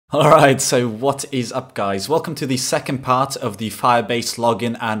Alright, so what is up guys? Welcome to the second part of the Firebase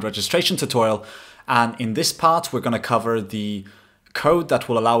login and registration tutorial. And in this part, we're going to cover the code that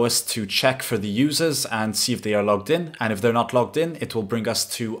will allow us to check for the users and see if they are logged in. And if they're not logged in, it will bring us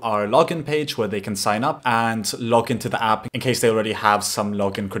to our login page where they can sign up and log into the app in case they already have some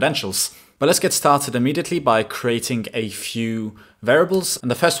login credentials. But let's get started immediately by creating a few variables.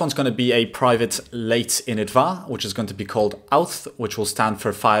 And the first one's going to be a private late init var, which is going to be called auth, which will stand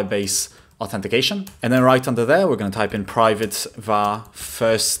for Firebase authentication. And then right under there, we're going to type in private var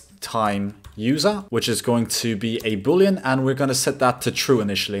first time user, which is going to be a boolean, and we're going to set that to true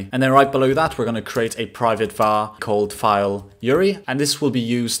initially. And then right below that, we're going to create a private var called file URI, and this will be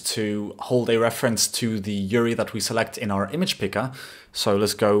used to hold a reference to the URI that we select in our image picker. So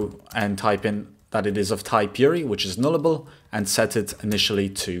let's go and type in that it is of type URI, which is nullable, and set it initially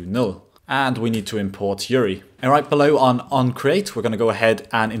to null. And we need to import URI. And right below on onCreate, we're going to go ahead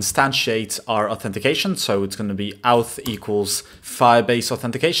and instantiate our authentication. So it's going to be auth equals Firebase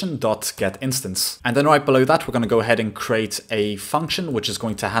authentication dot get instance. And then right below that, we're going to go ahead and create a function which is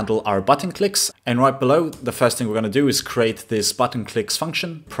going to handle our button clicks. And right below, the first thing we're going to do is create this button clicks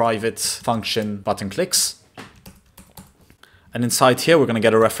function, private function button clicks. And inside here, we're going to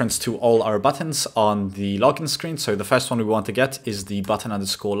get a reference to all our buttons on the login screen. So the first one we want to get is the button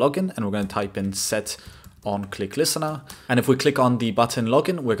underscore login, and we're going to type in set on click listener. And if we click on the button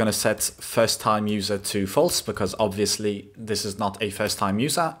login, we're going to set first time user to false, because obviously this is not a first time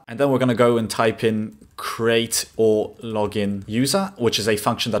user. And then we're going to go and type in create or login user, which is a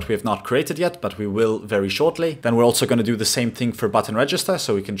function that we have not created yet, but we will very shortly. Then we're also going to do the same thing for button register.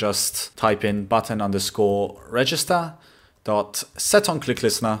 So we can just type in button underscore register dot set on click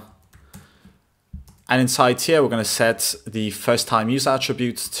listener, and inside here we're going to set the first time user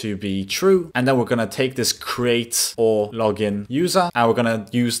attribute to be true, and then we're going to take this create or login user and we're going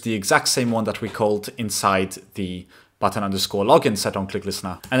to use the exact same one that we called inside the button underscore login set on click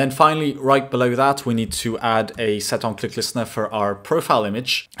listener. And then finally, right below that, we need to add a set on click listener for our profile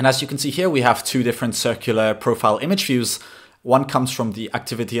image. And as you can see here, we have two different circular profile image views. One comes from the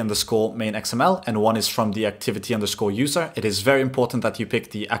activity underscore main XML and one is from the activity underscore user. It is very important that you pick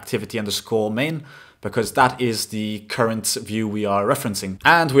the activity underscore main because that is the current view we are referencing.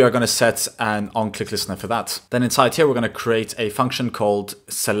 And we are going to set an on-click listener for that. Then inside here, we're going to create a function called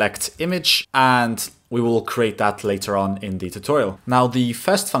select image, and we will create that later on in the tutorial. Now, the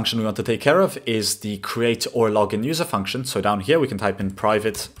first function we want to take care of is the create or login user function. So down here, we can type in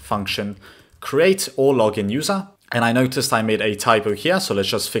private function create or login user. And I noticed I made a typo here, so let's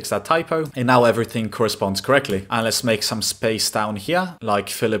just fix that typo. And now everything corresponds correctly. And let's make some space down here, like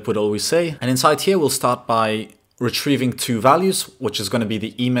Philip would always say. And inside here, we'll start by retrieving two values, which is going to be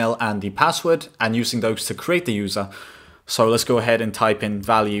the email and the password, and using those to create the user. So let's go ahead and type in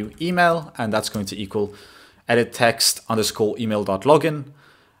value email, and that's going to equal edit text underscore email dot login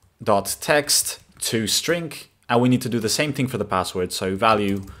dot text to string. And we need to do the same thing for the password. So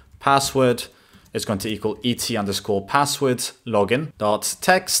value password is going to equal et underscore password login dot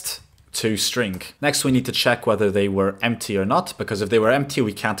text to string. Next, we need to check whether they were empty or not, because if they were empty,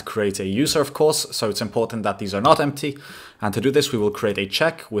 we can't create a user, of course. So it's important that these are not empty. And to do this, we will create a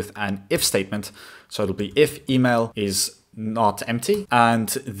check with an if statement. So it'll be if email is not empty and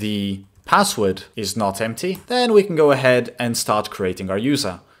the password is not empty, then we can go ahead and start creating our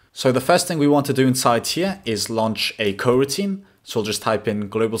user. So the first thing we want to do inside here is launch a coroutine. So we'll just type in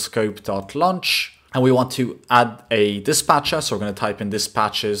globalscope.launch, and we want to add a dispatcher. So we're going to type in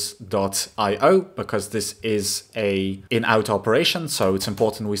dispatches.io because this is a in-out operation. So it's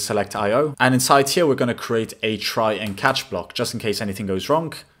important we select IO. And inside here, we're going to create a try and catch block just in case anything goes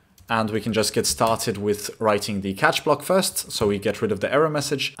wrong. And we can just get started with writing the catch block first. So we get rid of the error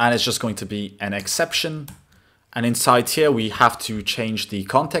message, and it's just going to be an exception. And inside here, we have to change the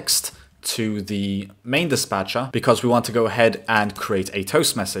context to the main dispatcher because we want to go ahead and create a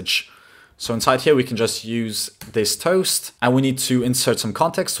toast message. So inside here, we can just use this toast, and we need to insert some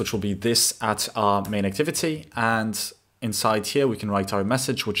context, which will be this at our main activity. And inside here, we can write our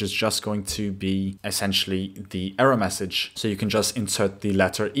message, which is just going to be essentially the error message. So you can just insert the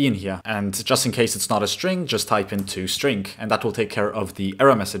letter E in here. And just in case it's not a string, just type in toString, and that will take care of the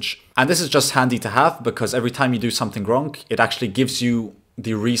error message. And this is just handy to have because every time you do something wrong, it actually gives you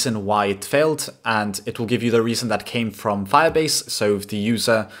the reason why it failed, and it will give you the reason that came from Firebase. So if the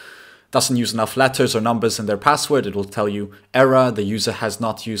user doesn't use enough letters or numbers in their password, it will tell you error, the user has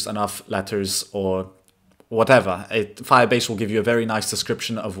not used enough letters or whatever. Firebase will give you a very nice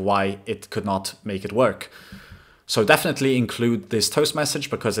description of why it could not make it work. So definitely include this toast message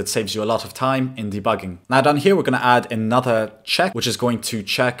because it saves you a lot of time in debugging. Now down here, we're going to add another check, which is going to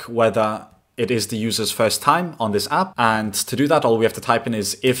check whether it is the user's first time on this app. And to do that, all we have to type in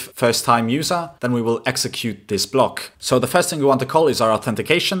is if first time user, then we will execute this block. So the first thing we want to call is our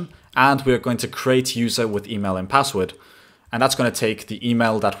authentication, and we're going to create user with email and password. And that's going to take the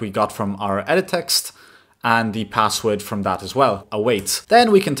email that we got from our edit text and the password from that as well, await.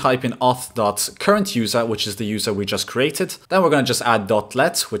 Then we can type in auth.currentUser, which is the user we just created. Then we're going to just add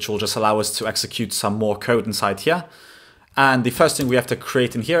 .let, which will just allow us to execute some more code inside here. And the first thing we have to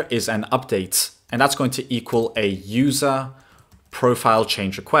create in here is an update. And that's going to equal a user profile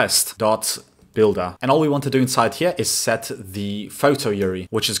change request dot builder. And all we want to do inside here is set the photo URI,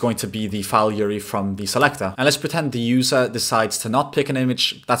 which is going to be the file URI from the selector. And let's pretend the user decides to not pick an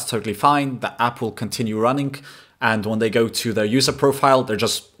image. That's totally fine. The app will continue running. And when they go to their user profile, there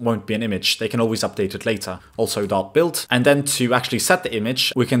just won't be an image. They can always update it later. Also .build. And then to actually set the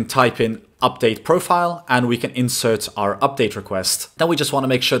image, we can type in update profile and we can insert our update request. Then we just want to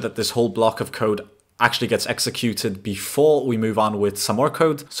make sure that this whole block of code actually gets executed before we move on with some more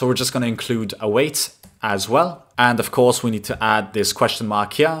code. So we're just going to include await as well. And of course, we need to add this question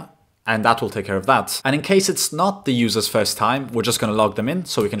mark here, and that will take care of that. And in case it's not the user's first time, we're just going to log them in.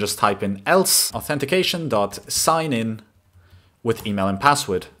 So we can just type in else authentication.sign-in with email and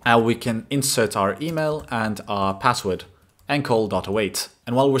password. And we can insert our email and our password and call.await.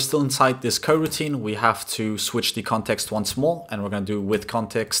 And while we're still inside this coroutine, we have to switch the context once more, and we're going to do with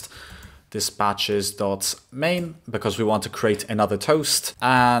context dispatches.main because we want to create another toast.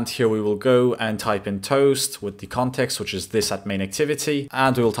 And here we will go and type in toast with the context, which is this at main activity.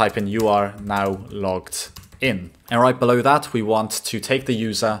 And we will type in you are now logged in. And right below that, we want to take the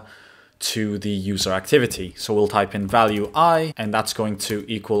user to the user activity. So we'll type in value I, and that's going to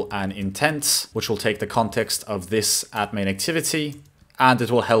equal an intent, which will take the context of this at main activity. And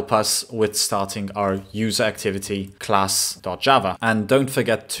it will help us with starting our user activity class.java. And don't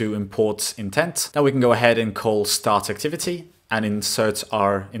forget to import intent. Now we can go ahead and call start activity and insert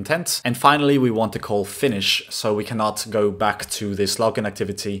our intent. And finally, we want to call finish. So we cannot go back to this login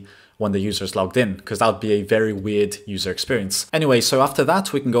activity when the user is logged in, because that would be a very weird user experience. Anyway, so after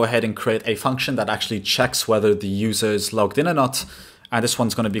that, we can go ahead and create a function that actually checks whether the user is logged in or not. And this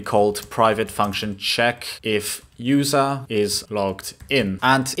one's going to be called private function check if user is logged in.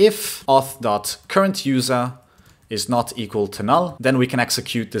 And if auth.currentUser is not equal to null, then we can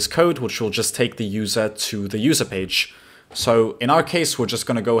execute this code, which will just take the user to the user page. So in our case, we're just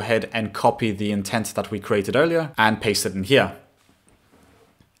going to go ahead and copy the intent that we created earlier and paste it in here.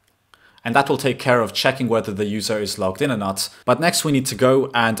 And that will take care of checking whether the user is logged in or not. But next we need to go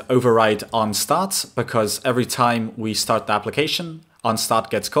and override onStart, because every time we start the application, onStart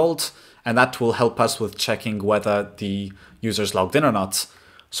gets called, and that will help us with checking whether the user is logged in or not.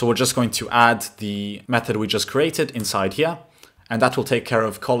 So we're just going to add the method we just created inside here, and that will take care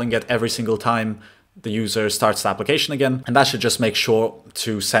of calling it every single time the user starts the application again, and that should just make sure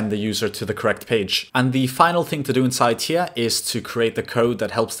to send the user to the correct page. And the final thing to do inside here is to create the code that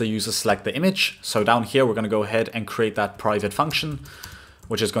helps the user select the image. So down here, we're going to go ahead and create that private function,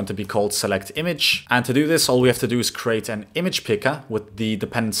 which is going to be called select image. And to do this, all we have to do is create an image picker with the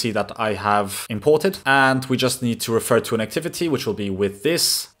dependency that I have imported. And we just need to refer to an activity, which will be with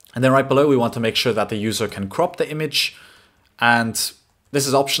this. And then right below, we want to make sure that the user can crop the image. And this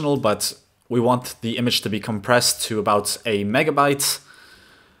is optional, but we want the image to be compressed to about a megabyte.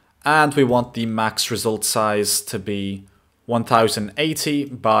 And we want the max result size to be 1080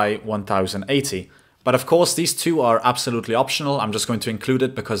 by 1080. But of course, these two are absolutely optional. I'm just going to include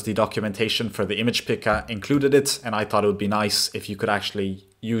it because the documentation for the image picker included it. And I thought it would be nice if you could actually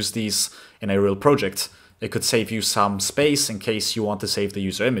use these in a real project. It could save you some space in case you want to save the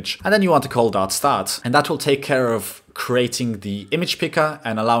user image. And then you want to call .start, and that will take care of creating the image picker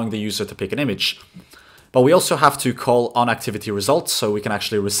and allowing the user to pick an image. But we also have to call onActivityResult so we can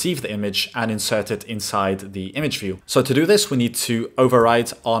actually receive the image and insert it inside the image view. So to do this, we need to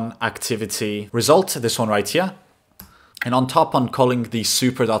override onActivityResult, this one right here. And on top, on calling the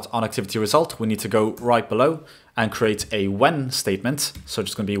super.onActivityResult, we need to go right below and create a when statement. So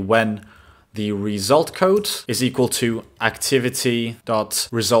it's going to be when the result code is equal to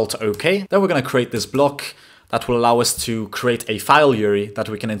activity.result OK. Then we're going to create this block that will allow us to create a file URI that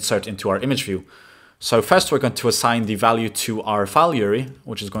we can insert into our image view. So first we're going to assign the value to our file URI,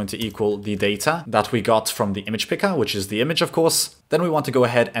 which is going to equal the data that we got from the image picker, which is the image, of course. Then we want to go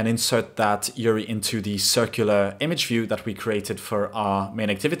ahead and insert that URI into the circular image view that we created for our main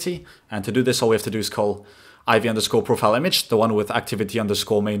activity. And to do this, all we have to do is call ivy underscore profile image, the one with activity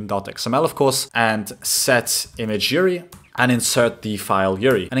underscore main.xml, of course, and set image Yuri, and insert the file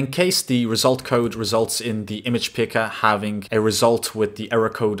Yuri. And in case the result code results in the image picker having a result with the error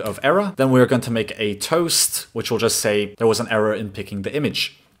code of error, then we're going to make a toast, which will just say there was an error in picking the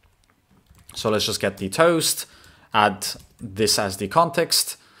image. So let's just get the toast, add this as the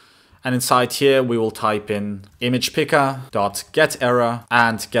context. And inside here, we will type in image picker.getError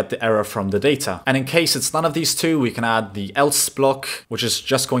and get the error from the data. And in case it's none of these two, we can add the else block, which is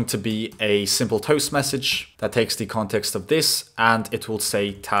just going to be a simple toast message that takes the context of this, and it will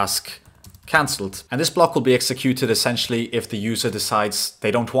say task cancelled. And this block will be executed essentially if the user decides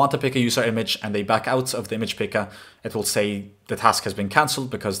they don't want to pick a user image and they back out of the image picker. It will say the task has been cancelled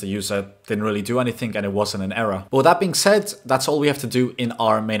because the user didn't really do anything and it wasn't an error. But with that being said, that's all we have to do in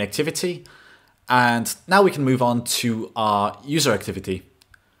our main activity. And now we can move on to our user activity.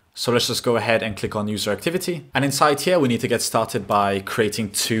 So let's just go ahead and click on user activity. And inside here, we need to get started by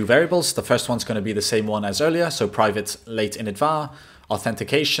creating two variables. The first one's going to be the same one as earlier. So private late init var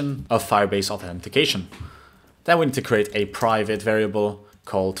authentication of Firebase authentication. Then we need to create a private variable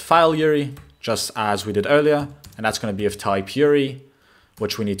called file Yuri, just as we did earlier. And that's going to be of type Yuri,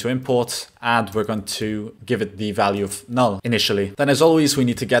 which we need to import. And we're going to give it the value of null initially. Then as always, we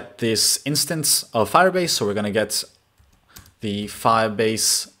need to get this instance of Firebase. So we're going to get the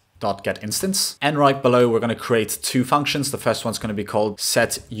Firebase.getInstance. And right below, we're going to create two functions. The first one's going to be called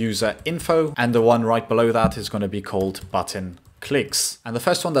setUserInfo. And the one right below that is going to be called button clicks. And the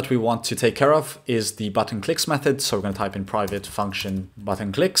first one that we want to take care of is the button clicks method. So we're going to type in private function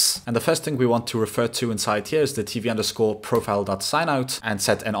button clicks. And the first thing we want to refer to inside here is the tv underscore profile.signout and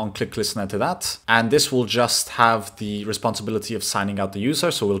set an onClick listener to that. And this will just have the responsibility of signing out the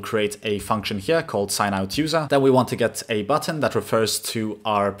user. So we'll create a function here called signoutUser. Then we want to get a button that refers to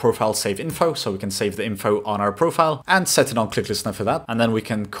our profile save info. So we can save the info on our profile and set an onClick listener for that. And then we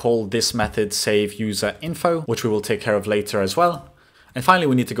can call this method save user info, which we will take care of later as well. And finally,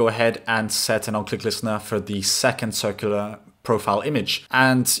 we need to go ahead and set an onClick listener for the second circular profile image.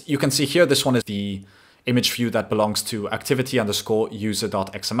 And you can see here, this one is the image view that belongs to activity underscore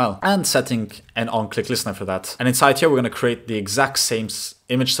user.xml and setting an onClick listener for that. And inside here, we're going to create the exact same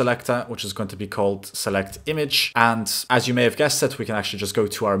image selector, which is going to be called select image. And as you may have guessed it, we can actually just go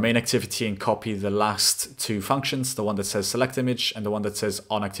to our main activity and copy the last two functions, the one that says select image and the one that says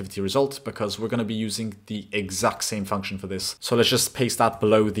on activity result, because we're going to be using the exact same function for this. So let's just paste that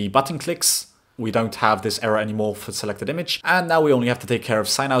below the button clicks. We don't have this error anymore for selected image. And now we only have to take care of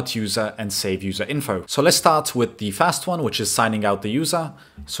sign out user and save user info. So let's start with the fast one, which is signing out the user.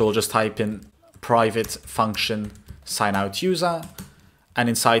 So we'll just type in private function sign out user. And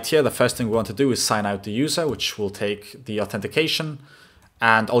inside here, the first thing we want to do is sign out the user, which will take the authentication.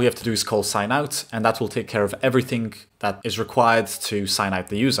 And all you have to do is call sign out, and that will take care of everything that is required to sign out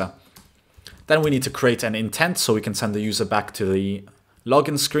the user. Then we need to create an intent so we can send the user back to the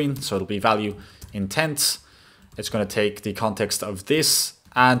login screen. So it'll be value intent. It's going to take the context of this,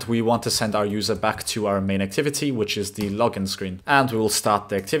 and we want to send our user back to our main activity, which is the login screen. And we will start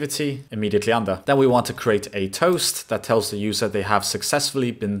the activity immediately under. Then we want to create a toast that tells the user they have successfully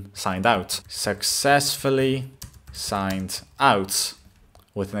been signed out. Successfully signed out,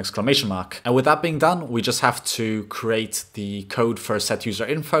 with an exclamation mark. And with that being done, we just have to create the code for set user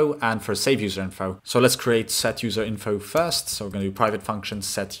info and for save user info. So let's create set user info first. So we're going to do private function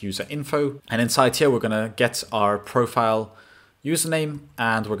set user info. And inside here, we're going to get our profile username,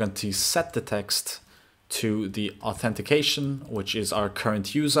 and we're going to set the text to the authentication, which is our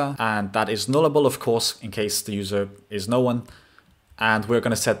current user. And that is nullable, of course, in case the user is no one. And we're going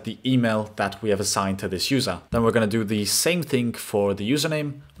to set the email that we have assigned to this user. Then we're going to do the same thing for the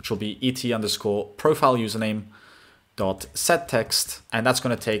username, which will be et underscore profile username dot set text. And that's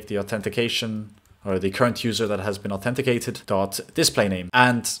going to take the authentication or the current user that has been authenticated dot display name.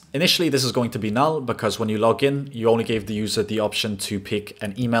 And initially this is going to be null because when you log in, you only gave the user the option to pick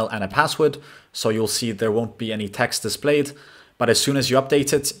an email and a password. So you'll see there won't be any text displayed. But as soon as you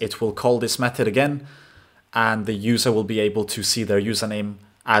update it, it will call this method again, and the user will be able to see their username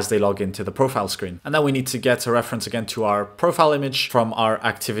as they log into the profile screen. And then we need to get a reference again to our profile image from our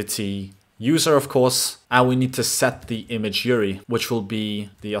activity user, of course, and we need to set the image Yuri, which will be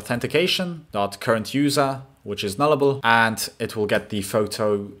the authentication.current user, which is nullable, and it will get the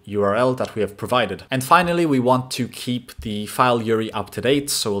photo URL that we have provided. And finally, we want to keep the file Yuri up to date,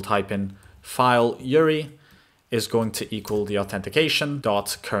 so we'll type in file Yuri is going to equal the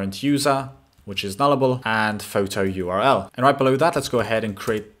authentication.current user, which is nullable, and photo URL. And right below that, let's go ahead and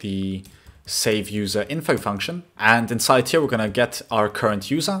create the save user info function. And inside here, we're going to get our current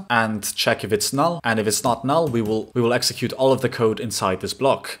user and check if it's null. And if it's not null, we will execute all of the code inside this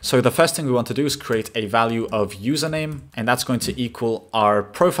block. So the first thing we want to do is create a value of username, and that's going to equal our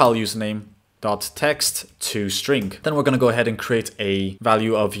profile username dot text to string. Then we're going to go ahead and create a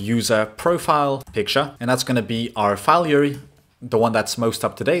value of user profile picture, and that's going to be our file URI, the one that's most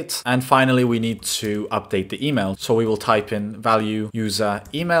up to date. And finally, we need to update the email. So we will type in value user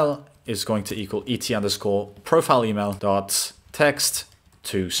email is going to equal et underscore profile email dot text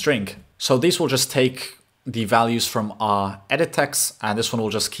to string. So these will just take the values from our edit text, and this one will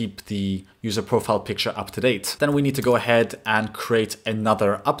just keep the user profile picture up to date. Then we need to go ahead and create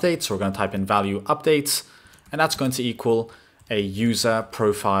another update. So we're going to type in value update, and that's going to equal a user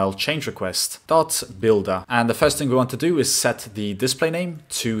profile change request dot builder. And the first thing we want to do is set the display name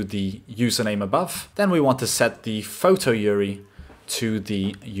to the username above. Then we want to set the photo URI to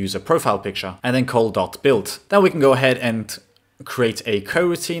the user profile picture, and then call dot build. Then we can go ahead and create a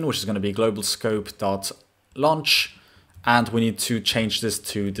coroutine, which is going to be global scope dot launch, and we need to change this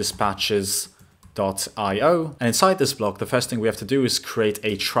to dispatches.io. And inside this block, the first thing we have to do is create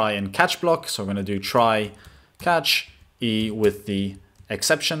a try and catch block. So we're going to do try catch e with the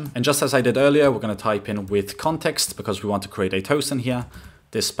exception. And just as I did earlier, we're going to type in with context because we want to create a toast in here,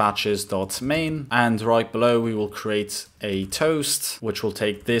 dispatches.main, and right below we will create a toast which will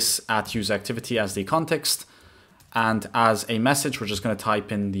take this at user activity as the context, and as a message we're just going to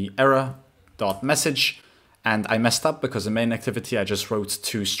type in the error.message. And I messed up because the main activity I just wrote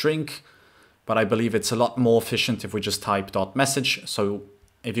to string, but I believe it's a lot more efficient if we just type .message. So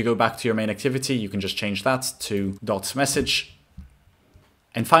if you go back to your main activity, you can just change that to .message.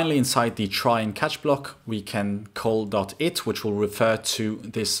 And finally, inside the try and catch block, we can call .it, which will refer to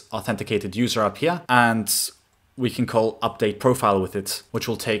this authenticated user up here. And we can call update profile with it, which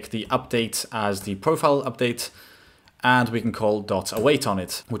will take the update as the profile update. And we can call .await on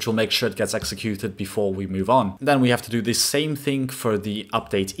it, which will make sure it gets executed before we move on. Then we have to do the same thing for the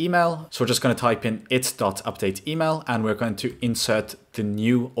update email. So we're just going to type in it.update email, and we're going to insert the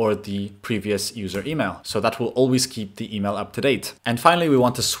new or the previous user email. So that will always keep the email up to date. And finally, we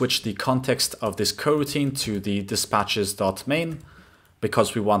want to switch the context of this coroutine to the dispatches.main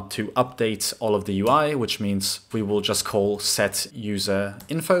because we want to update all of the UI, which means we will just call set user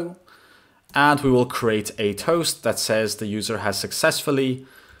info. And we will create a toast that says the user has successfully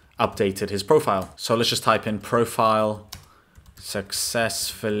updated his profile. So let's just type in profile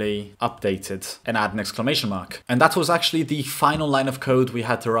successfully updated and add an exclamation mark. And that was actually the final line of code we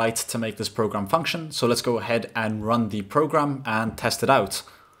had to write to make this program function. So let's go ahead and run the program and test it out.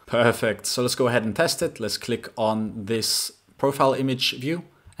 Perfect. So let's go ahead and test it. Let's click on this profile image view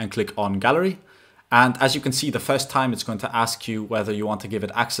and click on gallery. And as you can see, the first time it's going to ask you whether you want to give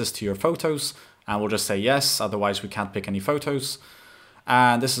it access to your photos, and we'll just say yes, otherwise we can't pick any photos.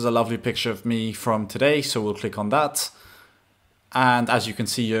 And this is a lovely picture of me from today, so we'll click on that. And as you can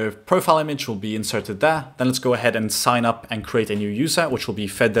see, your profile image will be inserted there. Then let's go ahead and sign up and create a new user, which will be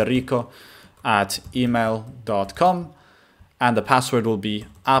federico@email.com. And the password will be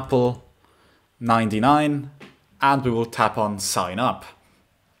apple99, and we will tap on sign up.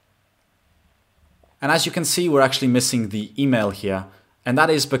 And as you can see, we're actually missing the email here. And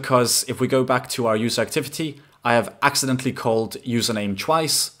that is because if we go back to our user activity, I have accidentally called username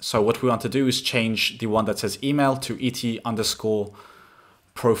twice. So what we want to do is change the one that says email to et_profile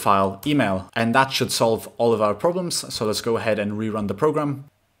email. And that should solve all of our problems. So let's go ahead and rerun the program.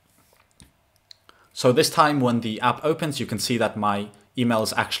 So this time when the app opens, you can see that my email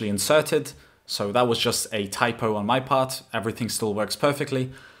is actually inserted. So that was just a typo on my part. Everything still works perfectly.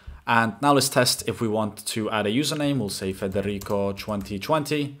 And now let's test if we want to add a username. We'll say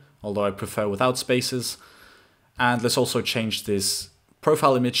Federico2020, although I prefer without spaces. And let's also change this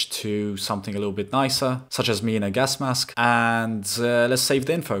profile image to something a little bit nicer, such as me in a gas mask. And let's save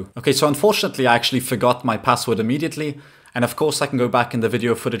the info. Okay, so unfortunately, I actually forgot my password immediately. And of course, I can go back in the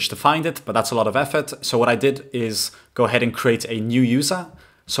video footage to find it, but that's a lot of effort. So what I did is go ahead and create a new user.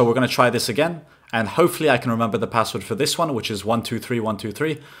 So we're going to try this again. And hopefully I can remember the password for this one, which is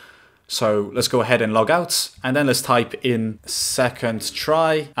 123123. So let's go ahead and log out, and then let's type in second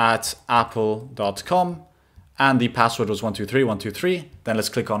try at apple.com, and the password was 123123. Then let's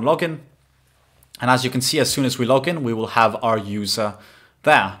click on login. And as you can see, as soon as we log in, we will have our user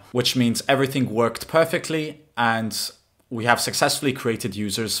there, which means everything worked perfectly and we have successfully created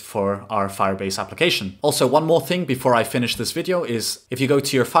users for our Firebase application. Also, one more thing before I finish this video is if you go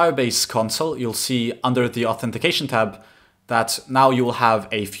to your Firebase console, you'll see under the authentication tab that now you will have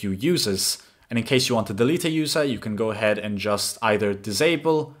a few users. And in case you want to delete a user, you can go ahead and just either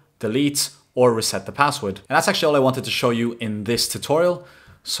disable, delete, or reset the password. And that's actually all I wanted to show you in this tutorial.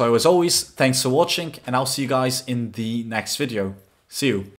 So as always, thanks for watching, and I'll see you guys in the next video. See you.